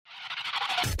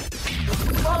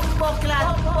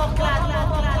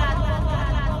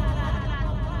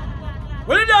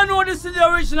Well, you don't know this is the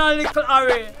original Little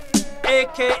Harry,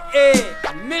 aka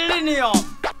Millennium,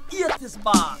 80s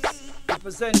boss,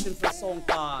 representing for song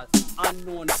cards,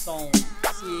 unknown sound.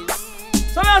 See?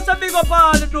 So that's a big up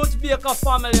all the Dutch Baker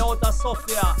family out of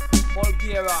Sofia,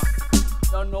 Bulgaria.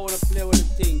 Don't know how to play with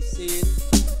the thing, see?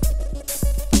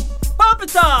 Pop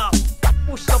it up!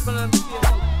 Push it up in the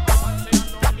table.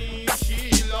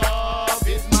 She love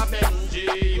is my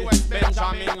Benji, US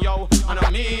Benjamin, yo.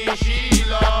 And me, she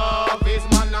love is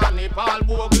my nanny, Paul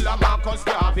Bogle and Marcus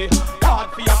Garvey. Hard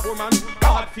for a woman,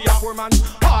 hard for a woman,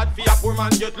 hard for a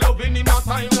woman. Get loving in a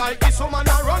time like this, woman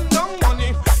a run down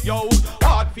money. Yo,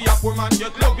 hard for a woman,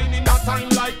 get loving in a time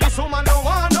like this, woman don't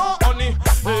want no honey.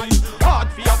 Hey, hard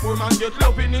for a woman, get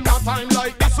loving in a time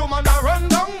like this, woman a run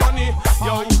down money.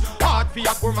 Yo, hard for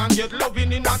a woman, get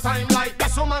loving in a time like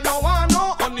this, woman don't want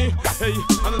no honey. Hey,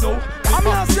 I don't know. I'm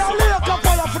gonna say a little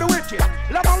fire for the wicked.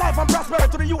 Love my life and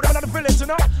prosperity to the youth of the village, you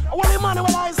know. I want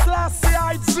Emmanuel Ice Class,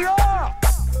 yeah.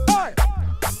 Hey.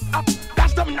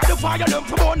 Dash them in the fire, them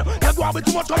for bun. They go out with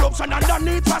too much corruption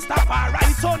underneath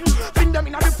Rastafari, son. Bring them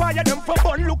in the fire, them for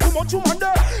bun. Look how much you want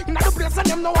there. In the place and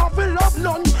them no one feel love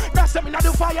none. Dash them in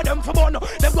the fire, them for bun.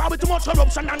 They go out with too much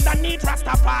corruption underneath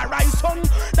Rastafari, son.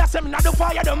 Dash them in the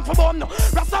fire, them for bun.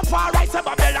 Rastafari, say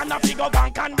Babylon, a figure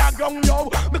bank underground, yo.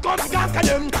 Because we conquer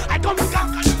them, I come to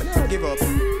conquer them. Never give up.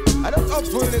 I don't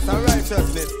upfulness and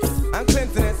righteousness and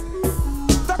cleanliness.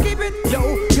 So keep it,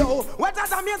 yo, what does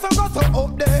that mean? So go so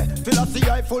up there. Philosophy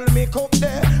I full me cup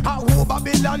there. How who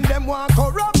Babylon them want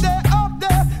corrupt there, up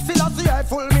there. Philosophy I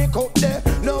full me cup there.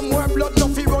 No more blood, no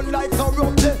fi run like so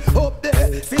up there, up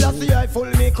there. Philosophy I full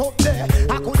me cup there.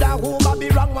 I coulda who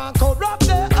Babylon want corrupt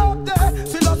there, up there.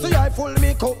 Philosophy I full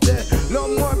me cup there. No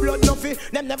more blood, no fi.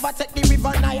 Them never take the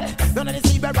river Nile. None of the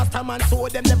sea where Rastaman so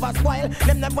them never spoil.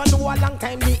 Them never know a long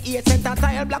time the 8 center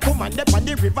tile. Black woman them on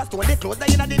the river stone they close they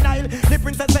in the Nile. The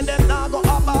princess and them now go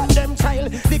about them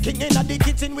child. The king in the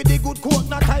kitchen with the good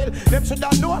coconut tile. Them shoulda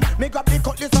know. Me grab the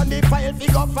cutlass on the file.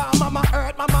 Figure for mama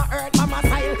earth, mama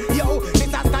style. Yo, it's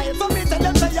a style. So me tell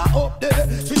them say you up there.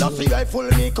 Philosophy I full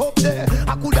me cup there.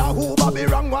 I coulda who Bobby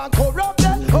wrong one corrupt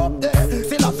there, up there.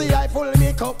 Philosophy I full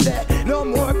me cup there. No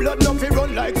more blood, no fi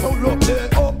run like so up there,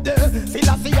 up there.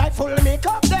 Philosophy I full me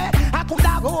cup there. I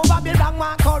coulda who Bobby wrong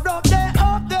one corrupt there,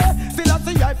 up there.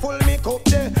 Philosophy I full me cup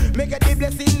there. Me get the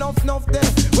blessing enough there.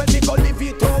 When me go live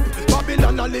it up,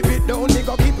 Babylon a live it down. Me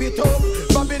go keep it up.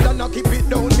 Babylon a keep it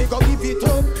down. Me go give it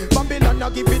up. Babylon a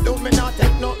give it down. Me not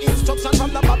take no instruction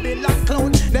from the Babylon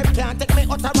clown. Them can't take me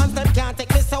utterance. Them can't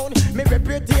take me sound. Me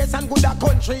reputation good a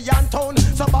country and town.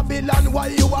 So Babylon, why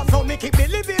you are from me keep me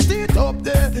live it up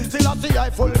there. Philosophy I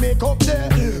full me cup there.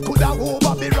 Coulda who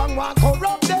Babylon want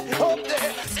corrupt there, up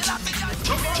there. Philosophy I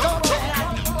full me cup there.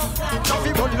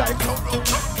 Nothing run like corrupt.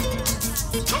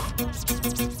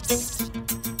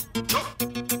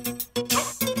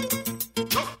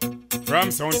 Ram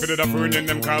sound for the dapper in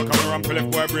them call. Come around to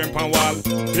left boy brain pan wall.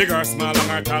 Big or small, long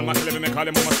or tall, mash 11, me call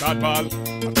him on my start ball.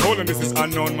 I told him this is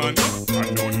unknown man.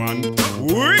 Unknown man.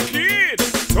 Wicked!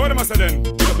 So what am I say then?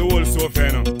 Pick up the whole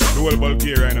sofa now. The whole bulk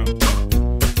here right now.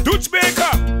 Dutch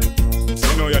Baker! So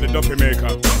you know you're the duppy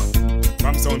maker.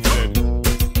 Ram sound for dead.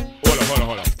 Hold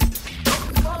up.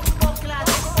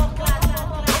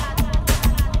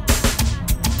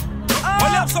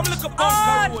 Some little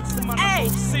bunker roads, the man are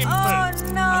so simple. Oh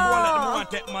no! And you want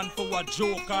that man for a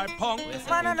joke or punk?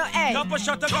 Man, no, hey. Drop a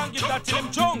shot and give that to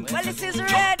him junk. Well, this is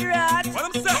Red Rat. What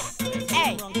I'm saying?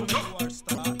 Hey.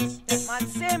 That man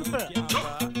simple.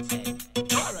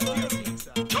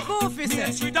 Goofy says.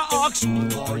 Yes, with the ox.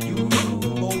 Who are you?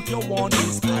 Both your one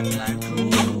is Badman crew.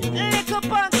 Little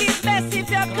punk is best if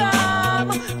you come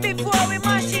before we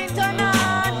mash it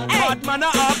on. Hey. Badman a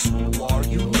ox. Who are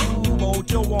you?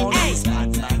 Both your one is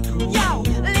Badman crew. Yo,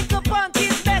 little punk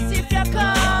is best if you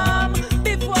come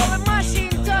before we mash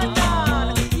it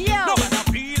on. Yo. No man I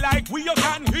feel like we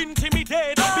can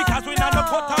intimidate because we not no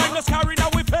cut time no scarring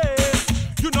our face.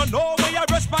 You don't know where you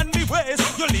respond me ways.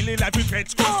 You lily like we get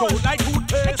so like good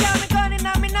taste. Me carry me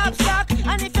gun in me knapsack,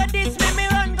 and if you diss me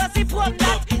run gossip up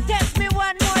that. Test me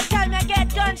one more time, you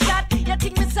get gunshot. You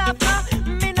think me soft now?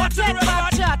 Me not take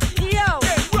back shot. Yo.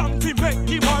 Get wrong to make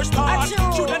the war start.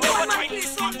 Shoulda never tried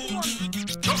this one.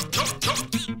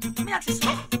 Me ask you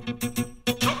something.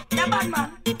 Ya bad man.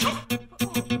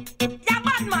 Ya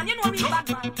bad man. You know me bad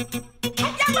man.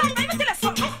 Ya bad man. Let me tell you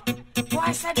something.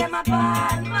 Why say them a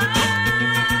bad man?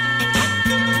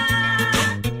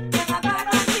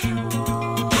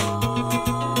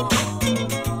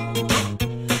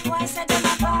 Why say them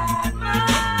a bad man?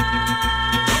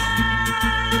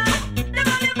 Them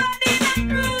only bad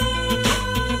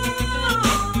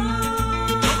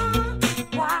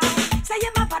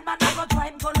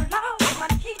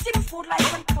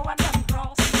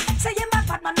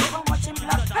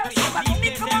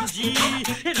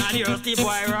SMG. In the earth the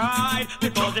boy ride,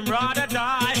 because him rather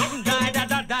die.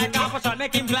 Die, can't push on,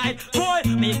 make him glide. Boy,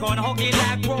 me gonna hug it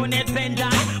like grown-head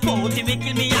pendant. Both him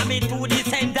kill me and me to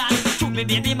descendant. Shoot me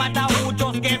baby matter who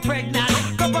just get pregnant.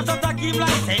 Come push up the keep like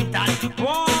sentence.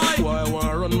 Boy,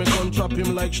 wanna run me gun trap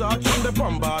him like shark in the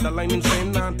bomb. The line him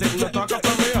saying nah, take no talk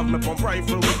after me have me pump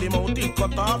rifle with him out in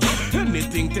cut off.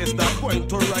 Anything test that point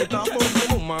to right off. But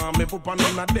me mama, me put on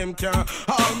none of them can.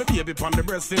 All me baby pon the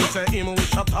breast him say him we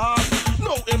shut off.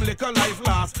 No him lick a life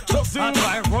last. Just him.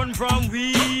 I run from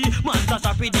we. Man touch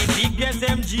up with the big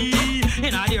SMG.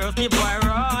 In the earth the boy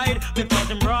ride, because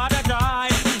him rather die.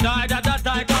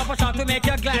 Die, can't push out to make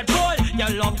you glad. Boy,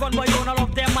 you love gun but you don't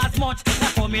love them as much.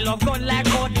 That's how me love gun like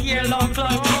 40 year long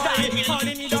clutch. All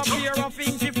you need a pair of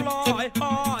things to fly.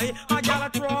 I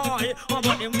gotta try. But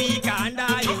them weak and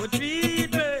die, you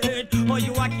treat it. Oh,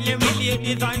 you are killing with the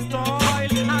design style.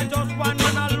 I just one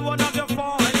man alone of your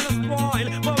foil.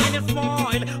 Spoil, but when you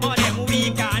spoil, oh, them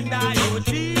weak and die, you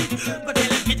treat. But tell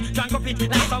them bitch, drunk up it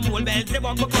like some old bells. They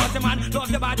won't go cross the man,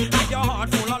 love the body, and your heart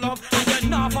full of love. And you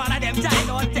know all of them giant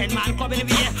or 10 man coming in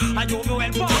here. And you know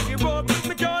well, party rope,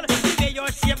 me girl. You make your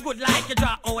shape good like you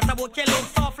draw out a book. You look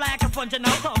soft like a sponge and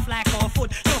now tough like a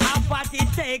foot. You have what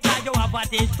it takes and you have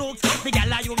what it took. The girl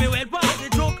like you me well party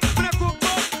joke. When I cook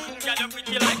up, girl you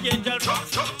pretty like angel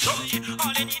drops.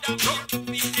 All you need a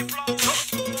beat the flow.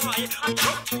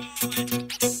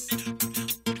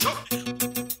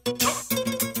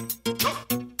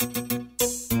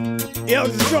 Yo,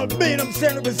 this is John Bean, I'm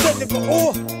saying representing for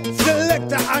all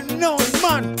selector unknown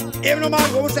man. Even the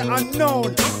man go say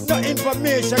unknown, no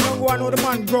information, don't go on how the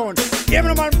man grown. Even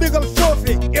the man big up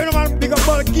Sophie, even the man big up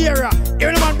Bulgaria,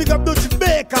 even the man big up Dutch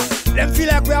Baker. Them feel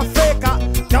like we are faker.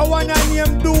 Now one I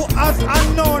name do as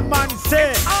unknown man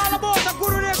say. All about a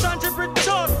good relationship with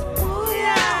trust. Ooh,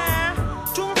 yeah.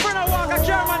 To my friend I walk a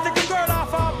German take a girl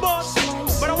off our bus.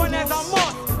 But I want there's a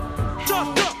must.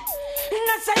 Just go.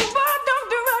 Not say about down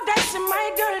the road, I see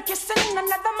my girl kissing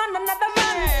another man.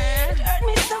 It hurt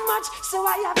me so much, so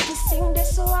I have to sing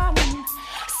this one.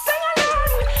 Sing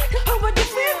along. How would you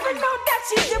feel for now that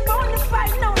she's a bona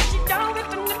fide? Now she down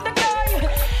with another guy.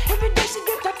 Every day she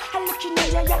get up, I look in her,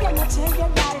 yeah, not tell you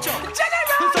lie.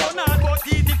 General. So not about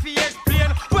easy for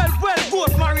explain. Well,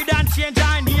 both married and change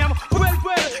her name. Well,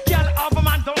 girl, have a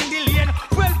man down the lane.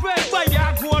 Well, buy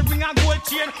your gold, bring a gold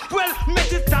chain. Well,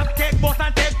 make it stop, take bus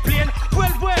and take plane.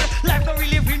 Well, life don't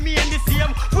really remain the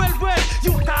same. Well,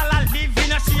 you all a live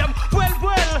in a shame.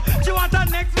 Well, you want the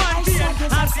next man here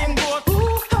and sing both.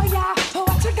 Ooh, oh yeah,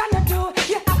 what you gonna do?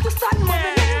 You have to start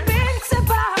moving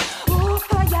invincible. Ooh,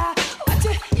 oh yeah, what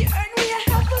you heard me? You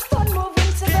have to start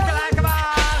moving to the like a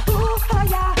ball. Ooh, oh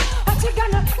yeah, what you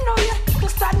gonna know? You have to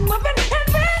start moving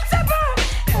invincible.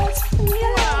 Hurts me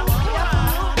alone.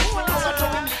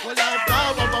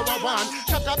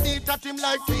 Shut up, beat at him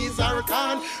like Caesar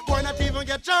can. Boy, not even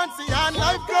get chance, he and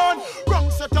life gone. Wrong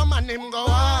set a man, him go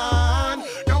on.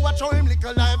 Now watch how him lick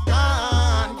a life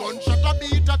gone. Gun shut up,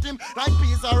 beat at him like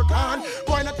Caesar can.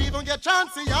 Boy, not even get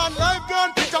chance, he and life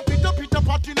gone. Pick up,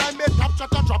 at him, I made top,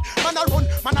 shut a drop. Man a run,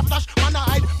 man a flash, man a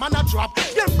hide, man a drop.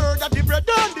 You murder the bread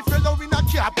and the fellow in a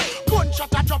cap. Gun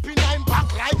shut a drop in him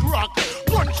back like rock.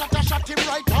 Gun shut a shot him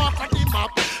right off at the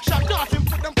map. Shut off him,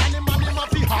 put them on him and him a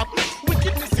fi hop.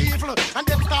 Wickedness evil, and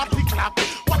then start to clap.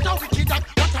 What a wicked act,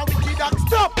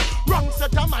 stop. Wrong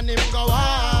set a man, him go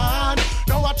on.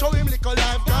 Now watch how him lick a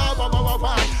life go.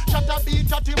 Shut a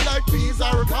beat at him like peas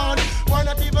are gone. Why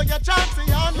not even get chance,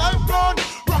 he and life gone.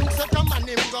 Wrong set a man,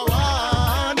 him go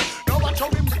on. Now watch how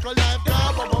him lick a life go.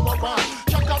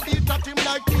 Shut a beat at him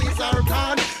like peas are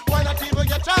gone. Why not even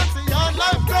get chance, he and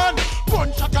life gone.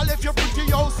 One shot a left your pretty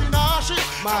house in a shit.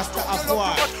 Master of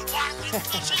war.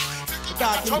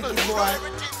 Talking to this boy.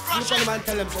 You can man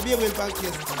tell him, so be away from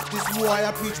case. This boy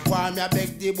I preach war, me I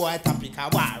beg the boy topic a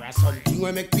war or something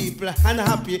will make people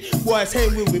unhappy. Boy say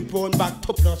we will burn back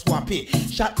to plus wappy.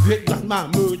 Shot great grandma,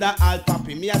 murder all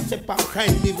pappy. Me a step up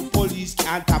crime, me the police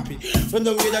can't happy. Run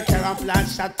down with a car and plant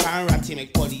shot and ratty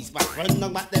make police back. Run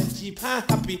down back them cheap and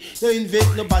happy. They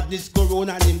invent no badness, go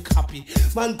round and him copy.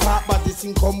 Man pop but this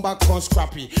thing come back on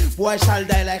scrappy. Boy shall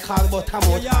die like hard but I'm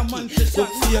out happy. So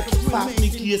fear keep fast me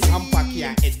case and packy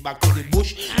and head back to the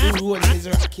bush. The road is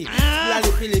rocky.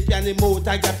 Slally Philippi and the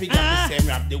motor gappy same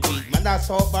rap the weed. Man that's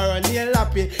how Baron near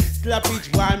lappy. Slap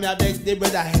each one me I beg the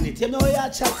brother Hennet. You know ya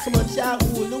chat so much ya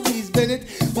who Louise Bennett.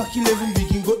 Back 11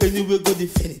 begin go anywhere go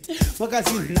defend it.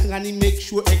 Magazine long and he make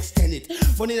sure extend it.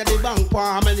 Money that the bank for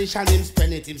ammunition him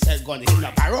spend it. Him said gun him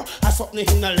no barrow. I something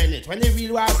him no lend it. When the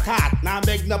real war start now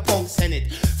beg no punk send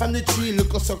it. From the tree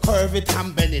look so curve it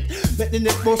and bend it. Make the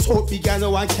neck boss out big and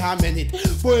no one can mend it.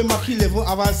 Boy Mac 11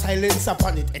 have a silence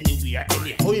upon it. anywhere,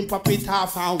 anyhow him pop it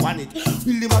off and want it.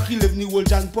 Willie Mackey live New Old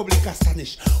John public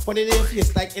astonished. One in their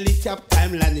face like Ellie Cap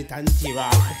time land it and tear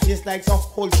off. Face like some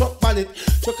whole truck on it.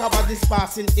 Talk about this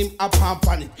passing him a pump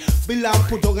on it. Bill and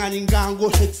put on and in gang go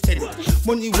extend it.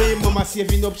 Money way mama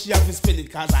saving up she have to spend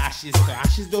it. Cause ashes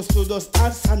dust to dust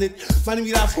and sand it. Man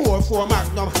with a 4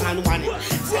 magnum hand one it.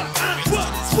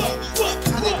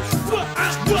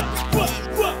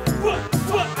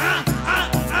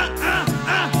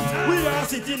 We are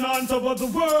sitting on top of the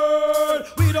world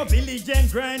with a village and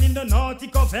grand in the naughty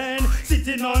coven.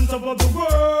 Sitting on top of the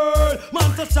world,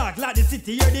 man to shock like the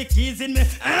city or the keys in me.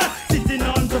 Sitting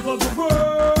on top of the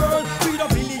world with a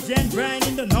village and grand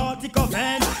in the naughty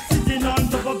coven. Sitting on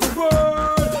top of the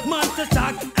world, man to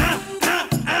shock.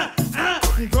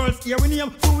 Girls here we name,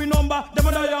 who we number, them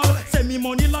a dial. Send me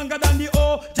money longer than the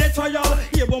jet trial.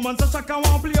 Here but man to shock and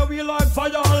want play we like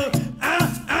fire.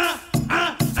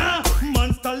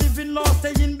 Monster living law,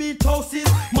 stay in beach houses.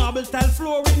 Marble tile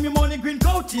floor with me money green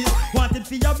couches. Wanted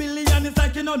for your billion, it's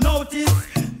like you don't notice.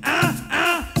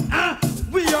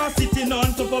 We are sitting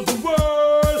on top of the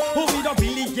world. Oh, with a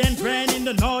village and grand in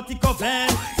the naughty coven.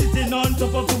 Sitting on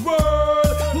top of the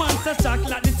world. Monster shock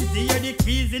like the city or the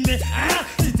keys in me.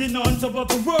 Sitting on top of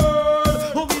the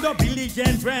world. Oh, with a village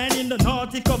and grand in the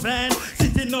naughty coven.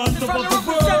 Sitting on top of the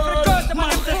world.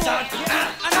 Monster shock.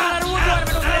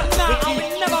 I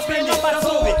will never play nobody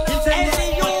so it.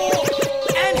 Intending you.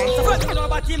 And first you know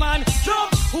about him man.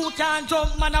 Jump. Who can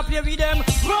jump, man, I play with them.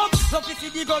 Jump, love to see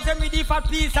the girls and with the fat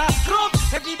piece.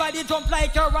 Jump, everybody jump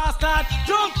like a rascal.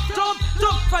 Jump, jump,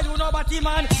 jump, for you know about him,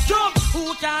 man. Jump,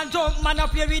 who can jump, man, I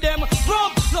play with them.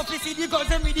 Jump, love to see the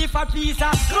girls and with the fat piece.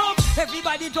 Jump,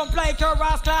 everybody jump like a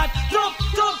rascal. Jump,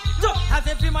 jump, jump, as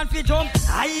every man fi jump.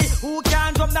 Aye, who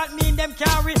can jump, that mean them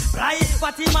carry. Fly,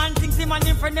 but him man thinks him and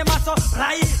him friend them are so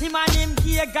fly. Him and him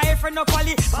here guy friend no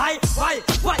qualify. Why,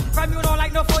 from you don't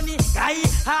like no funny guy.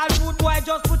 All good boy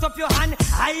just put up your hand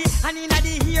high and in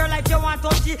the ear like you want to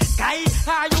touch the sky.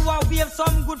 Are you a wave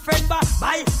some good friend but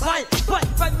bye.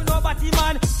 From you know about him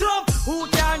man. Jump, who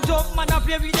can jump man I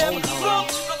play with them. Jump,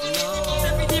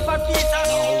 every different piece.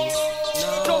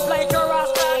 Jump like a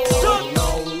rasta. Jump.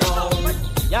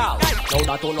 Yo,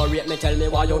 now that you no rate me, tell me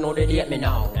why you know they hate me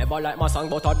now. Never like my song,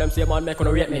 but all them say man make you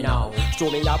no rate me now. Show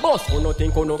me your boss, who no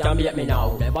think who no can beat me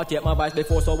now. Never take my voice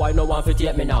before, so why no one fi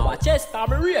take me now? I chest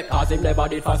me rate, cause him never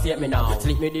did forsake me now.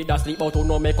 Sleep me did a sleep, but who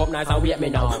no make up nice and wait me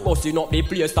now. Busting up the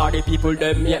place, star the people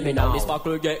them hate me now. This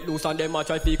sparkle get loose and them a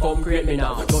try fi come create me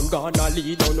now. Don't gonna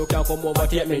lead, now no can come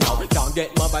overtake me now. Can't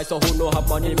get my voice, so who no have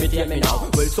money imitate me now.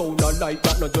 Well, so no like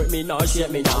that, no joke me now,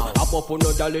 shake me now. Up on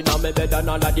no girl in my bed and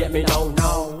all a date me now.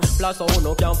 Plus so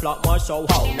no can flop my show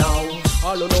how now.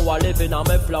 All who know I live in a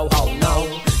me flow how now.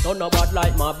 Don't know about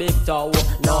like my big toe.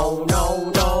 No,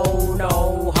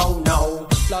 how now.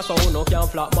 Plus so no can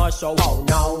flop my show how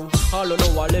now. All who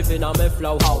know I live in a me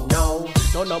flow how now.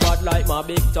 Don't know about like my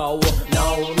big toe.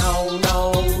 No.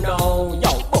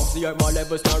 Yo, boxy my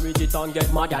levels now reach it and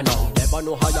get mad now. Never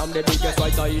know how I'm the biggest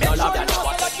right side in the lab. I'm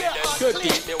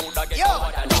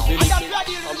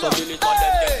so really on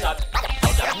them get shot.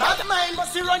 Not mine,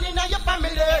 but you running on your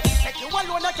family. Make you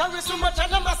alone, I carry so much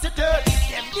animosity.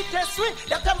 Them detest we,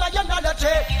 that am my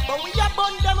analogy. But we are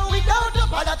born them without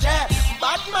apology.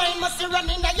 Bad mind, must you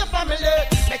running on your family.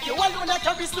 Make you alone, I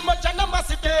carry so much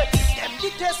animosity. Them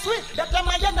detest we, that am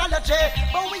my analogy.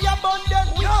 But we are born them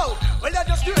without. Well, I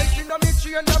just do it in a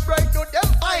tree and a bright to them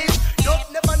eyes. Don't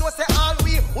never know, say all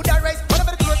we who the rise.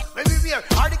 Whatever the clothes, when we wear,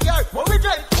 or the car, when we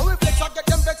drive, when we flex, I get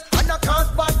them vex. And I can't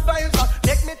bad vibes.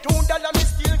 Make me $2, me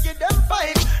still give them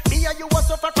 5. Me and you will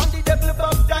suffer from the devil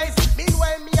baptized.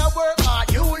 Meanwhile, me I work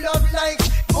hard, you love likes.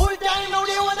 Full time now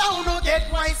they wanna who no get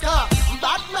wise car.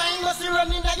 Bad mind must run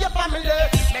in your family.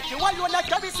 Make you alone I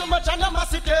carry so much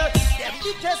animosity. Them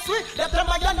detest we, that am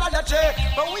my analogy.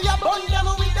 But we are born them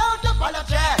without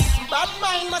apology. Bad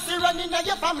mind must run in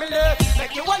your family.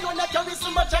 Make you alone I carry so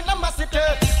much animosity.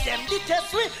 Them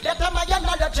detest we, that am my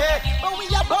analogy. But we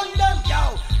are born them,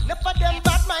 yo. Enough of them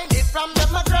bad minded from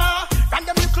them a draw. From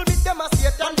them little bit them a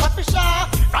Satan papi shaw.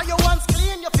 From your ones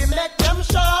clean you fi make them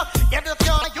sure. Get the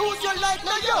car, use your life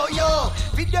now yo.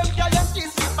 With them talent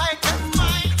is if I can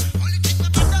find. Only thing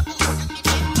about the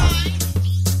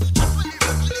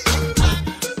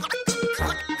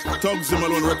Tugsy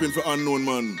Malone repping for unknown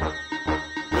man.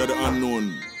 We're the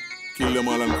unknown. Kill them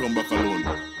all and come back alone.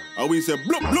 And we say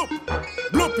bloop,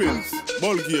 bloopings,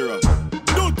 Bulgaria,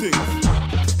 do things.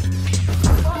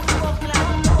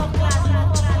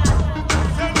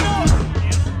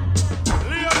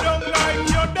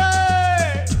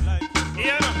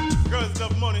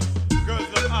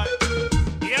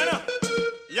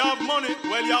 Money,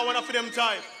 well, y'all wanna for them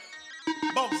type.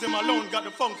 Bugsy Malone got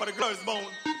the funk for the girls' bone.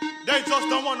 They just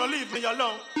don't wanna leave me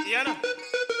alone. You know?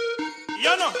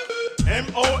 You know?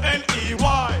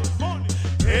 M-O-N-E-Y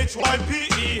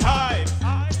H-Y-P-E hype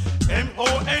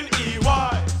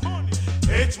M-O-N-E-Y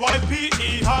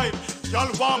H-Y-P-E hype.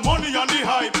 Y'all want money on the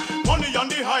hype. Money on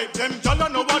the hype. Them y'all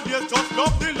nowadays just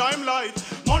love the limelight.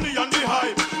 Money on the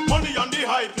hype. Money on the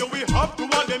hype. You will have to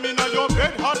want them in your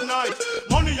bed hot night.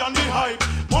 Money on the hype.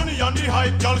 Money on the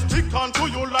hype. Y'all stick on to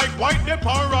you like white dip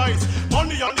and rice.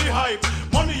 Money on the hype.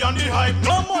 Money on the hype.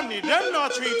 No money, them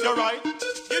not treat you right.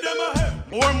 Give them a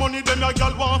head. More money than a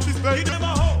girl wants to spend. Give them a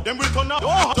hoe. Them will turn up.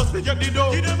 Oh, just to get the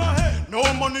dough. Give them a head. No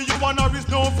money you want her is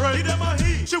no friend. Give them a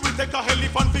he. She will take a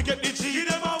elephant to get the G. Give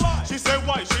them a why. She say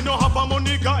why? She no have a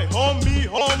money guy. How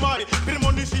me, how my. For the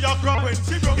money she a cry when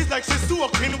she broke. It's like she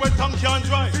soaking wet and can't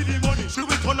dry. For the money she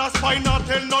will turn her spine and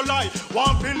tell no lie.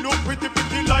 One feel look pretty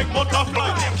like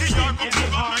butterfly. Give her good to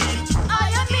harness.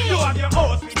 You have your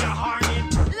house with your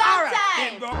harness. Long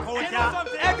time.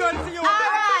 Hey, girl, see you.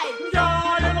 Alright.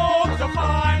 Girl, you look so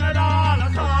fine, and all the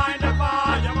sign the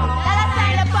fireman. Let us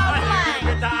sign the Powerman.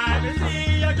 Every time you see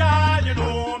you, girl, you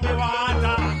know me want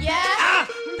her. Yeah.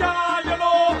 Girl, you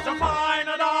look so fine,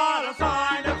 and all the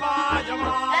sign the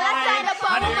fireman. Let us sign the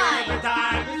Powerman. Every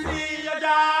time you see you,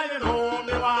 girl, you know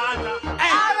me want her.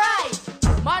 Alright.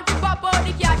 Man to pop out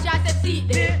the cash and say seat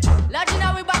there. Lodging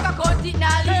now we back a count it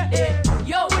now lead there.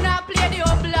 Yo, we not play the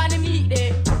humble and the meat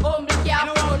there. Humble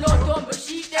can't follow no tumble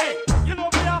sheet there. You know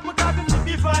me up because it's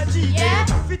before G. Yeah.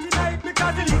 Fitting like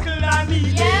because the little and me.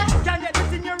 Yeah. Can't get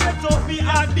this in your red so be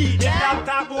and be. They Yeah. don't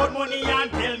talk about money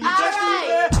and tell me All just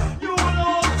right. you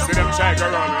know. See them shy go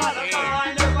around.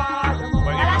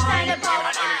 Let us sign the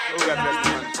Powerman. Who got this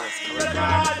man first?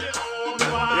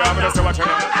 Yeah, I'm gonna say what you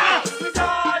know.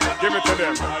 Give it to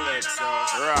them.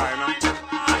 Lexxus. Right,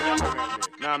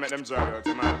 no? Nah, make them drive out,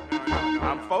 man.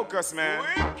 I'm focused, man.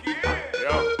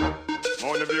 Yo,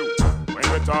 on the view.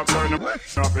 When we talk, turn up,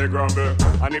 not a grumble.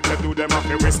 And if they do them, have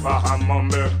to whisper and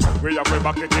mumble. We have to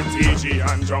back it in TG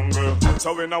and jungle.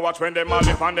 So we know watch when them a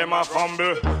lip and them a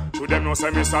fumble. To them no say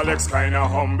Mr. Lex kinda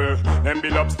humble. Them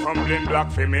build up stumbling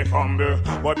black for me fumble.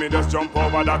 But me just jump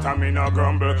over that and me no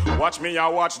grumble. Watch me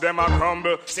and watch them a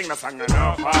crumble. Sing the song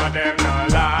enough of them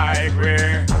not like we.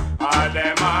 All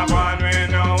them a one we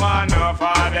no want enough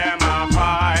of them a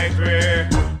fight we.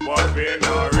 But we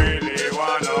no really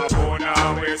wanna put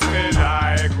now we still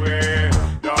like we.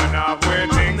 Don't have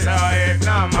we things so it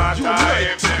no matter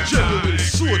if them Genuine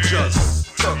soldiers.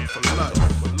 Thug for life.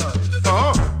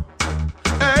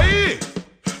 Hey!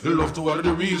 Love to all of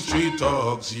the real street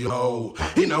thugs, yo.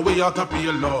 In a way out of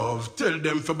pure love. Tell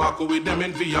them for back with them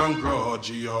envy and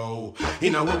grudge, yo.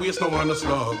 In a way waste no one the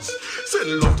slugs.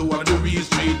 Send love to all of the real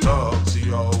street thugs,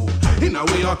 yo. In a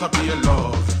way out of pure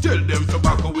love. Tell them for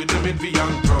back with them envy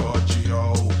and grudge,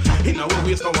 yo. In a way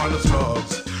waste no one the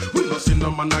slugs. We no see no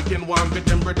man again want with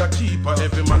them brother keeper.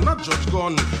 Every man not judge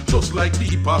gun, just like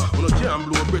deeper. We no can't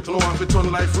blow breath, no want fit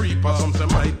on life reaper. Some say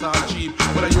my talk cheap,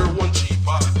 but you're one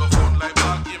cheaper. No fun like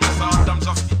ball game, it's all damn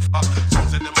just FIFA. Some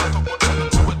say them a talk about them,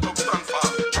 know what talk stand for.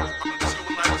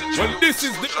 Well, this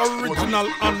is the original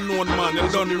unknown man. You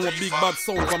don't know big bad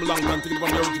sound from long time. Take it from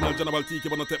the original General TK,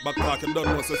 but not take back talk. You don't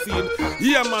know say scene.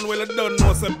 Yeah, man, well, you don't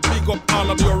know say big up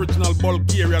all of the original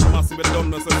Bulgarian massive. You don't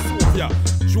know say Sofia,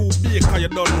 Jew Baker. You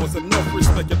don't know say Nuff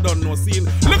respect. You don't know scene.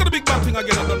 Look at the big bad thing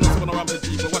again. You don't know say around the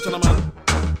people. Watch on,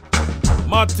 man.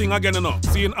 Mad thing again, you know.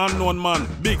 Seeing unknown man.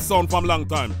 Big sound from long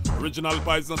time. Original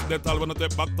Poisonous Detal. When you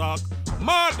take back talk.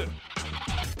 Mad.